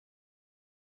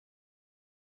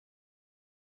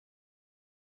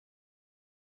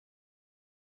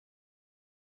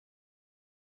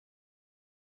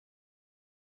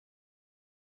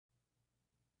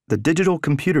The digital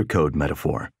computer code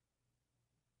metaphor.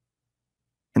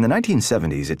 In the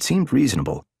 1970s, it seemed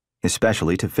reasonable,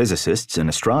 especially to physicists and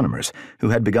astronomers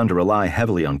who had begun to rely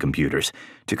heavily on computers,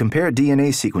 to compare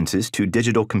DNA sequences to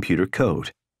digital computer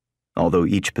code. Although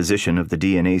each position of the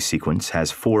DNA sequence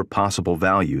has 4 possible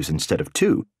values instead of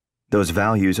 2, those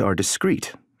values are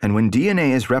discrete, and when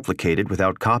DNA is replicated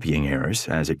without copying errors,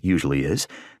 as it usually is,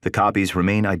 the copies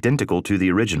remain identical to the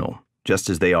original, just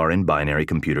as they are in binary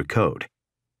computer code.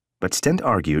 But Stent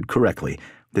argued correctly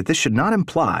that this should not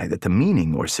imply that the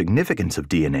meaning or significance of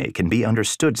DNA can be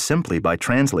understood simply by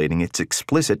translating its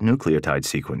explicit nucleotide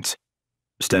sequence.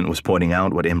 Stent was pointing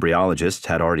out what embryologists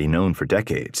had already known for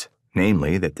decades,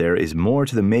 namely that there is more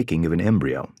to the making of an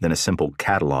embryo than a simple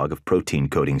catalog of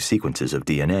protein-coding sequences of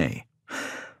DNA.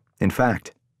 In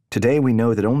fact, today we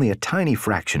know that only a tiny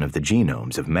fraction of the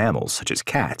genomes of mammals such as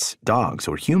cats, dogs,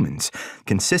 or humans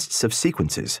consists of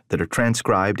sequences that are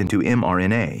transcribed into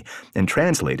mRNA and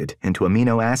translated into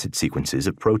amino acid sequences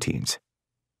of proteins.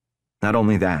 Not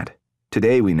only that,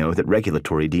 today we know that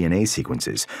regulatory DNA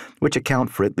sequences, which account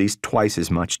for at least twice as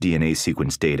much DNA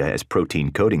sequence data as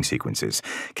protein coding sequences,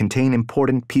 contain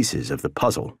important pieces of the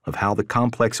puzzle of how the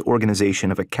complex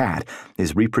organization of a cat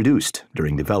is reproduced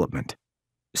during development.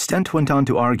 Stent went on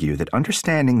to argue that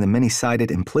understanding the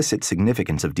many-sided implicit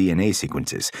significance of DNA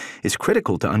sequences is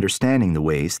critical to understanding the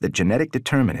ways that genetic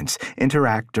determinants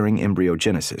interact during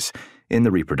embryogenesis in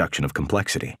the reproduction of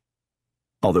complexity.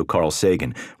 Although Carl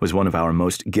Sagan was one of our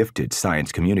most gifted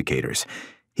science communicators,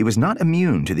 he was not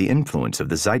immune to the influence of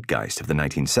the zeitgeist of the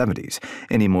 1970s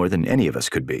any more than any of us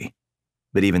could be.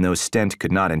 But even though Stent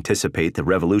could not anticipate the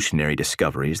revolutionary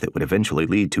discoveries that would eventually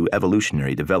lead to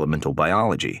evolutionary developmental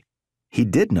biology, he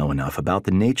did know enough about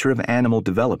the nature of animal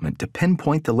development to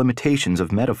pinpoint the limitations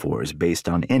of metaphors based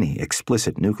on any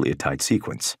explicit nucleotide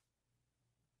sequence.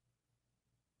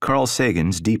 Carl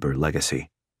Sagan's deeper legacy.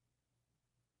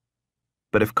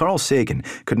 But if Carl Sagan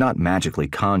could not magically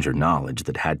conjure knowledge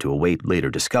that had to await later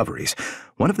discoveries,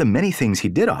 one of the many things he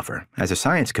did offer as a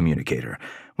science communicator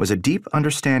was a deep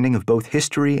understanding of both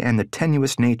history and the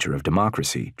tenuous nature of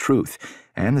democracy, truth,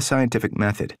 and the scientific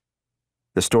method.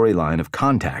 The storyline of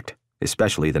Contact,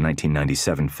 especially the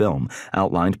 1997 film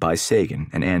outlined by Sagan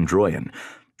and Anne Droyan,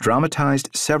 dramatized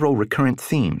several recurrent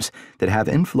themes that have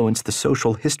influenced the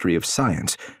social history of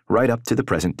science right up to the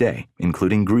present day,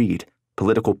 including greed,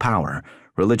 political power,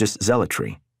 religious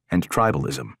zealotry, and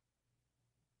tribalism.